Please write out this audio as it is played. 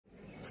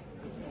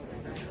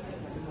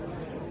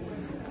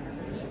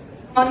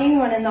Morning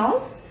one and all,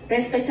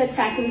 respected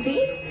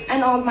faculties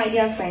and all my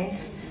dear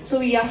friends. So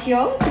we are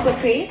here to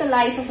portray the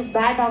life of a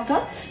bad doctor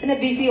in a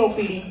busy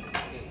O.P.D.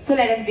 So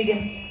let us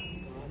begin.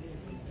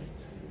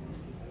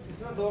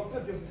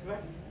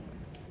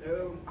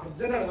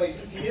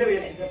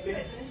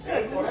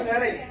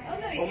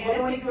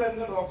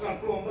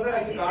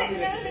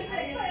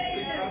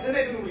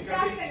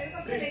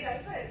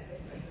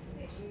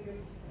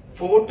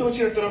 Photo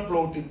വെച്ചെടുത്ത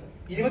plot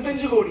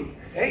 25 കോടി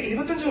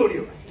 25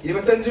 കോടിയോ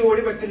 25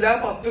 കോടി പറ്റില്ല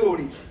 10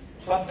 കോടി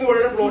 10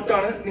 കോടിയുടെ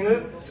പ്ലോട്ടാണ് നിങ്ങൾ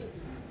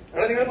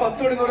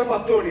 10 കോടി എന്ന് പറഞ്ഞാൽ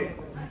 10 കോടി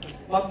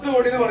 10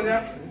 കോടി എന്ന്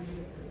പറഞ്ഞാൽ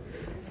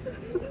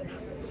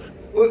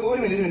ഒരു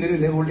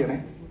മിനിറ്റ് ഹോൾഡ് ചെയ്യണേ.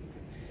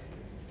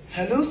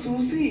 ഹലോ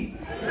സൂസി,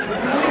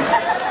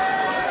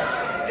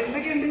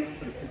 എന്തൊക്കെയുണ്ട്?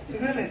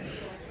 സുഖല്ലേ?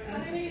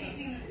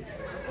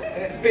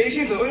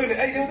 പേഷ്യൻസ് ഒരു മിനിറ്റ്.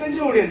 25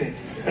 കോടിയല്ലേ?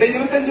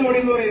 25 കോടി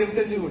എന്ന് പറയാം.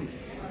 25 കോടി.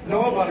 നോ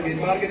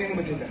ബാർഗനിങ്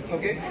പറ്റില്ല.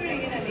 ഓക്കെ,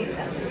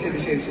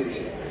 ശരി.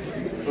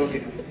 ഓക്കെ,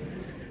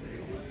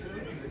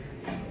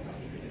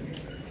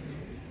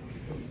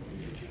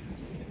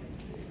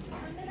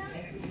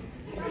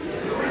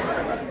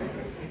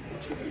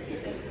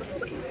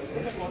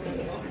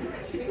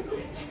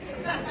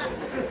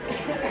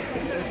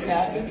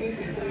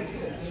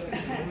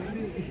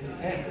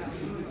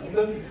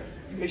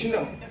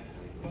 പേഷ്യന്റോ?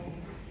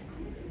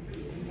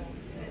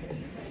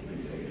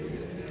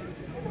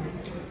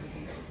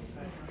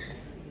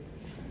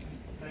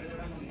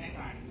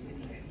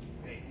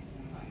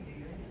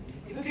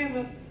 ഇതൊക്കെ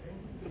എന്താ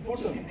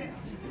റിപ്പോർട്ട്സ് ആണ്?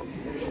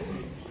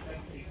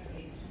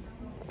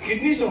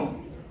 Kidney stone?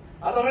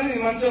 അത് അവനെ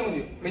തീരുമാനിച്ചാൽ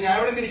മതിയോ? ഇപ്പൊ ഞാൻ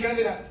ഇവിടെ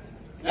തിരിക്കണമെന്നില്ല.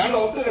 ഞാൻ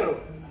ഡോക്ടറേടോ,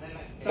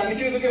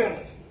 തനിക്ക് ഇതൊക്കെ വേണ്ട.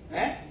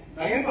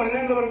 അങ്ങനെ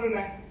പറഞ്ഞാൽ എന്താ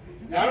പറഞ്ഞിട്ടുണ്ടേ?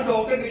 ഞാൻ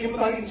ഡോക്ടറെ ഇരിക്കുമ്പോ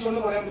താൻ കിഡ്നി സ്റ്റോൺ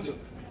പറയാൻ പറ്റുമോ?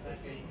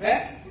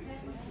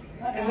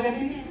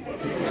 എമർജൻസി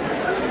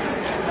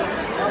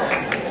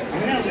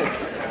അങ്ങനെയാണല്ലേ?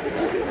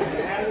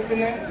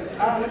 പിന്നെ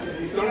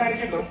കിഡ്നി സ്റ്റോൺ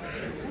ആയിരിക്കട്ടോ.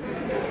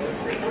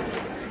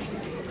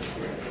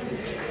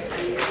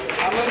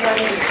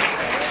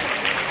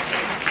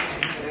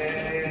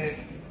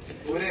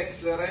 ഒരു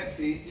x-ray,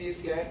 CT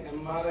scan,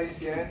 MRI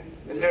scan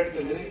എല്ലാം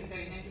എടുത്തുണ്ട്.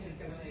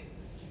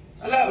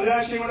 അല്ല,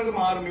 ഒരാഴ്ചയും കൂടെ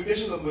മാറും,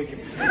 മ്യൂട്ടേഷൻ സംഭവിക്കും.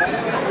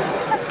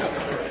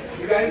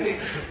 ഈ കാര്യം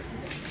ചെയ്യും.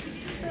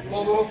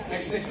 പോ.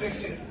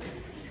 നെക്സ്റ്റ്.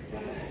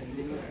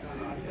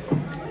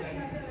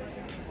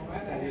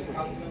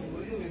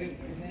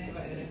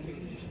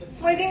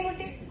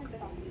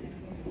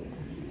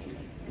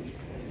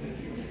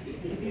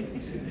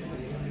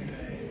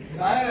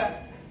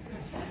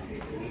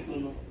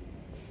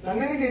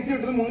 അങ്ങനെ കേസ്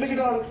വിട്ടത് മുന്നിൽ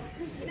കിട്ടാ ആള്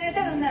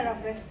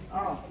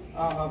ആണോ?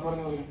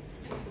 പറഞ്ഞു.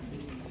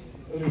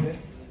 ഒരു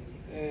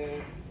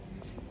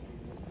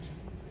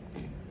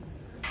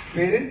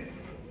പേര്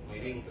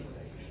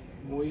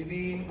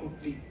മൊയ്തീൻ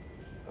കുട്ടി.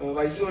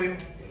 വയസ്സ് പറയും?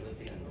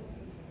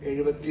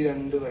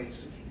 72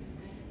 വയസ്സ്.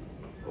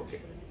 ഓക്കെ,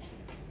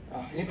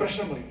 ഈ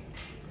പ്രശ്നം പറയും.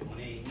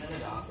 ഇന്നലെ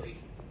രാത്രി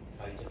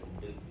കഴിച്ച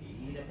ഫുഡ്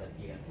തീരെ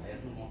പറ്റിയ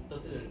അയാൾക്ക്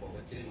മൊത്തത്തിൽ ഒരു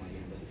പുകച്ചിൽ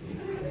മതിയുണ്ട്.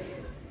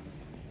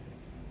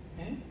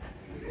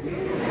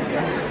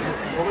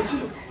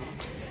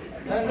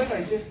 ഞാൻ എന്താ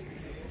കഴിച്ചേ?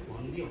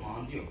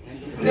 മാന്തിയോ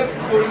എന്റെ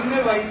പൊന്ന്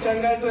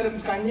വയസ്സാകാലത്ത് വരെ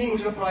കഞ്ഞിയും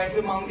കുടിച്ചിട്ട്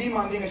പ്രായത്തിൽ മന്തിയും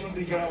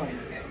കഴിച്ചോണ്ടിരിക്കുകയാണ് മതി.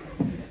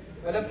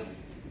 വല്ല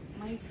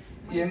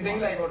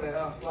എന്തെങ്കിലും ആയിക്കോട്ടെ.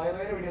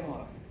 വയറുവേദന എവിടെയെന്ന്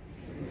പറയാം.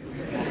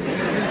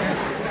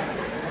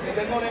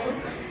 എന്തെന്ന് പറയുമ്പോ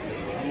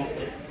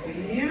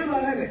വലിയൊരു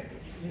ഭാഗല്ലേ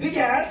ഇത്?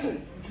 ഗ്യാസ്,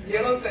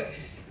 ഇളവത്തെ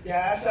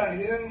ഗ്യാസാണ്.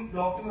 ഇതിന്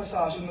ഡോക്ടറിന് പക്ഷെ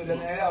ആവശ്യമൊന്നുമില്ല.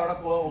 നേരെ അവിടെ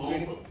പോവാ.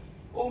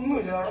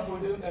 ഒന്നുമില്ല, അവിടെ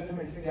പോയിട്ട് 2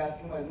 മെഡിസിൻ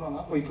ഗ്യാസിന് മരുന്ന്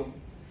വാങ്ങാൻ പോയിക്കോ.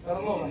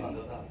 വേറൊന്നും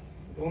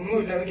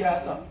ഒന്നുമില്ല, അത്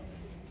ഗ്യാസാ.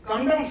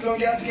 കണ്ട മനസ്സിലാവും.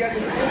 ഗ്യാസ്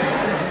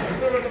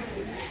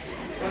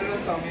ഓരോ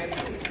സമയം.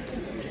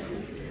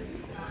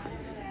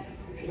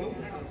 ഹലോ,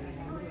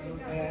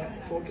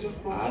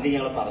 ആദ്യം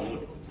ഞങ്ങളെ പറഞ്ഞു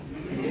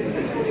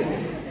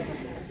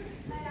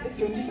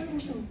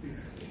 25%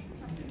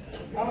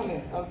 ആണല്ലേ?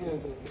 ഓക്കെ.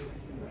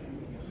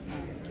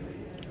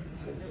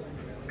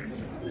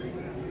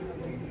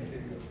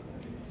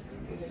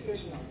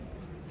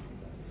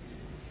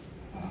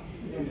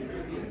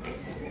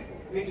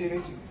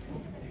 వెయిట్.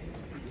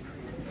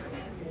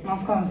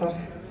 నమస్కారం సార్.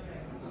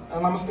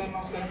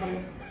 నమస్కారం പറയൂ.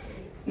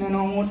 నేను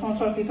 3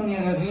 సంవత్సరాల క్రితం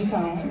నేను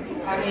చూపించాను,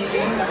 కానీ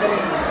ఏం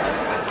తగ్గలేదు.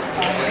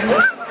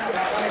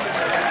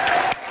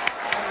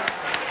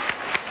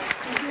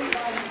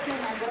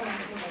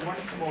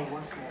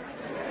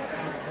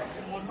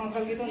 3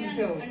 సంవత్సరాల క్రితం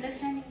చూసావు.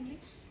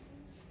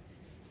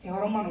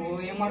 ఎవరమ్మా నువ్వు?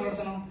 ఏం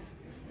మాట్లాడుతున్నావు?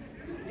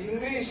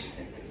 ఇంగ్లీష్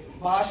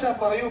భాష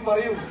പറയൂ.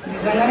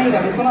 నిజంగానే ఇది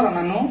అడుగుతున్నారా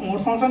నన్ను? 3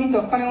 సంవత్సరాల నుంచి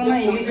వస్తానే ఉన్నా,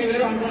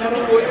 ఇంగ్లీష్ అంటున్నారు.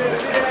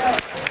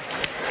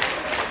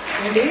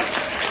 ఏంటి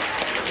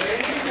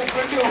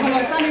ఒక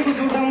లక్ష నీకు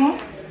చూడము?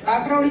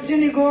 డాక్టర్ ఆవిడ ఇచ్చి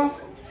నీకు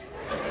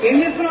ఏం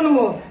చేస్తున్నావు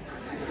నువ్వు?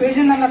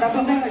 పేషెంట్ అన్న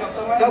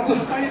డబ్బు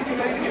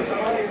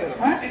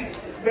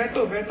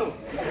బెట్టు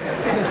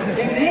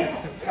ఏంటిది?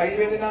 కై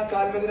వేదన,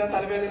 కాలు వేదన,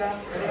 తల వేదన.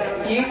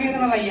 ఏం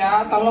వేదనలు అయ్యా?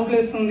 తలనొప్పి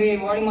వేస్తుంది,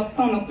 బాడీ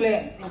మొత్తం నొప్పులే.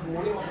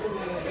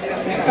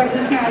 ఎక్కడ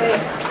చూసినా అదే.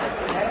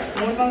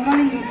 3 సంవత్సరాలు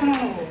నేను చూస్తున్నావు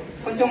నువ్వు.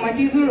 కొంచెం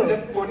మంచి చూడు.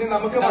 పొన్ని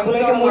నమ్మకం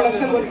డబ్బులైతే 3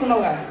 లక్షలు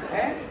కొట్టుకున్నావుగా.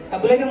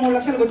 డబ్బులైతే 3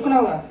 లక్షలు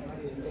కొట్టుకున్నావుగా.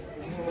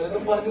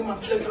 പറഞ്ഞത്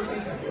മനസ്സിലാക്കി చూసి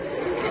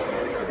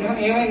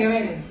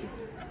ఏమైంది?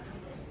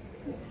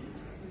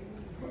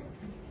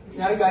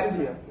 ഞാൻ കാര്യം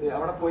ചെയ്യാം,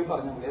 അവിടെ പോയി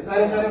പറഞ്ഞാൽ മതി.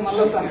 సరే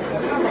మళ్ళీ వస్తాను.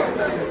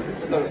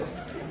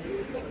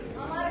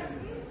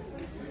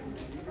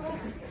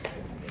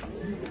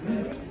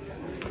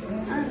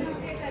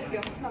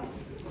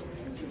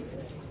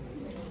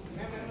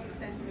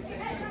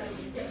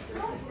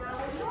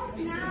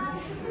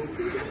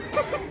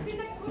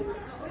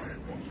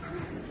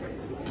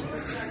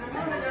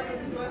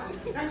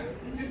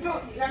 സിസ്റ്റർ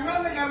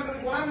ഞങ്ങളെ കേരളത്തിൽ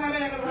കുറെ നേരം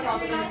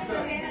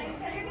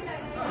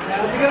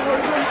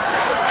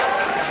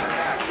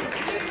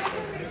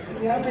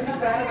ഞാൻ വലിയ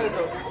ഫാനാണ്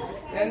കേട്ടോ.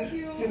 ഞാൻ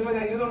സിനിമ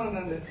 20 തവണ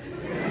കണ്ടുണ്ട്.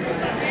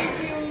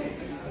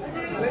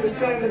 നല്ല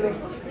ലുക്കായിട്ടുണ്ടല്ലോ.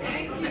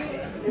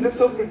 ഇത്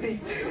സോ പ്രിട്ടി.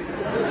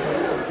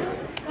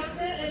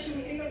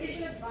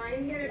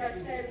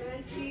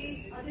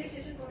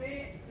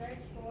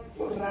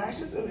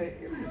 റാഷസ് അല്ലേ?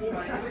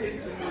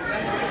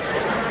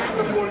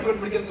 കോഴിക്കോട്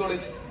മെഡിക്കൽ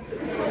കോളേജ്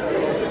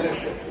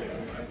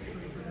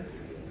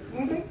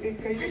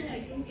കൈ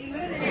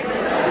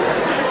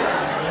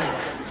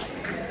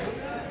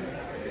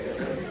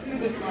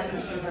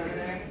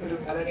ഒരു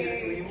അലർജിയുടെ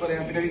ക്രീം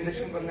പറയാം, പിന്നെ ഒരു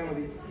ഇഞ്ചക്ഷൻ പറഞ്ഞാൽ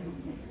മതി.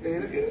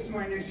 ഏതൊക്കെ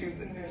മൈൻഡ് ഇഷ്യൂസ്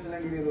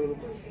ഹാൻഡിൽ ചെയ്തോളും.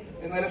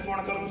 എന്നാലും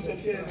ഫോണൊക്കെ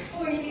സെൽഫി ആയിരുന്നു.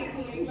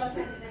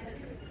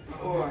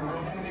 ഓ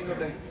അങ്ങനെ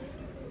ആയിക്കോട്ടെ.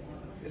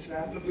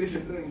 സ്നാപ്പിൽ പോയി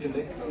ഫിൽറ്റർ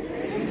എനിക്കുണ്ട്.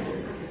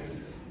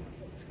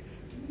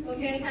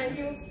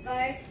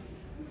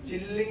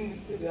 ചില്ലിങ്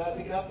വിത്ത്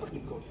രാധിക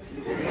പട്ടിക്കോ.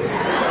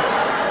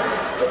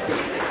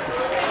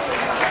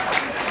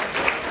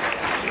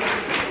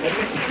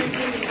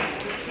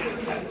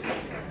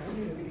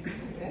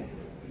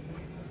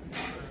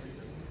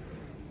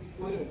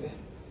 ഒരു മിനിറ്റ്,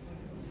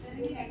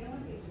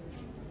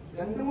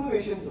 2-3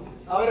 പേഷ്യൻസും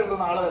അവരെടുത്ത്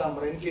നാളെ വരാൻ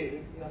പറയാം. എനിക്ക്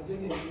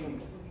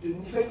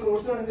 25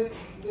 crores ആണ്.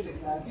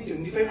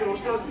 25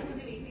 crores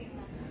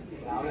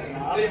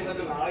നാളെ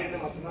ഉണ്ടല്ലോ, നാളെ ഉണ്ട്,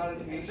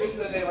 മറ്റന്നാളുണ്ട്.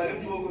 പേഷ്യൻസ് അല്ലേ, വരും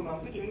പോകും.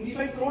 നമുക്ക്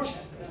 25 crores.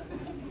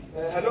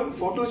 ഹലോ,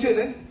 ഫോട്ടോ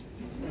ചെയ്തേ.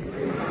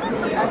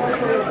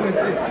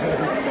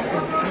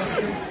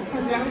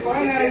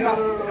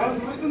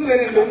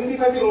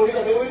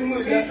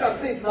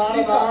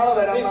 നാളെ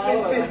വരാം.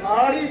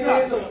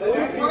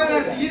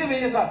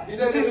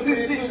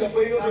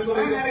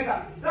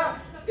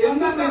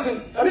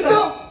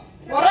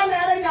 കുറെ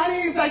നേരം ഞാൻ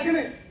ഈ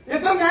സൈക്കിള്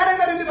എത്ര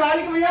നേരം എന്റെ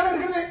ബാലിക്ക് വയ്യാതെ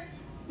എടുക്കുന്നത്.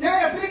 ഞാൻ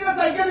എത്ര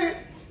സൈക്കിള്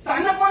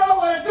തന്നെപ്പോലുള്ള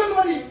ഒരൊറ്റൊന്നും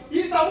മതി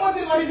ഈ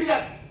സമൂഹത്തിൽ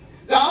പഠിപ്പിക്കാൻ.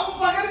 രാവും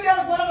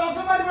പകലില്ലാതെ കുറെ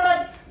ഡോക്ടർമാർ ഇവിടെ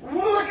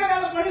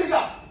ഊണുറക്കാതെ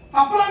പണിയെടുക്കാം.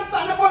 അപ്പോഴാണ്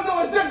തന്നെപ്പോലത്തെ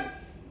ഒരുത്തൻ.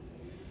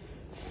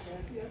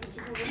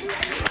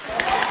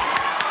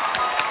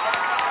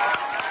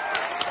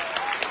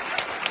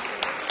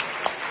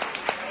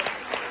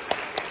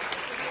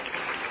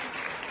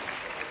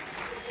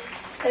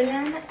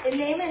 A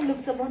layman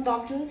looks upon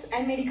doctors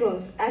and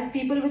medicals as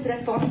people with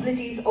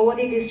responsibilities over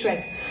their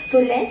distress. So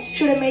less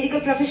should a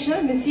medical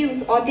professional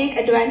misuse or take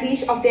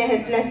advantage of their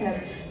helplessness,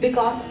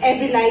 because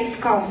every life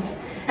counts.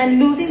 And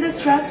losing this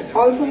trust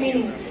also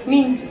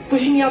means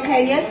pushing your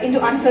careers into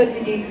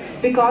uncertainties,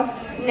 because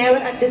never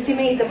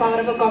underestimate the power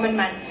of a common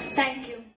man. Thank you.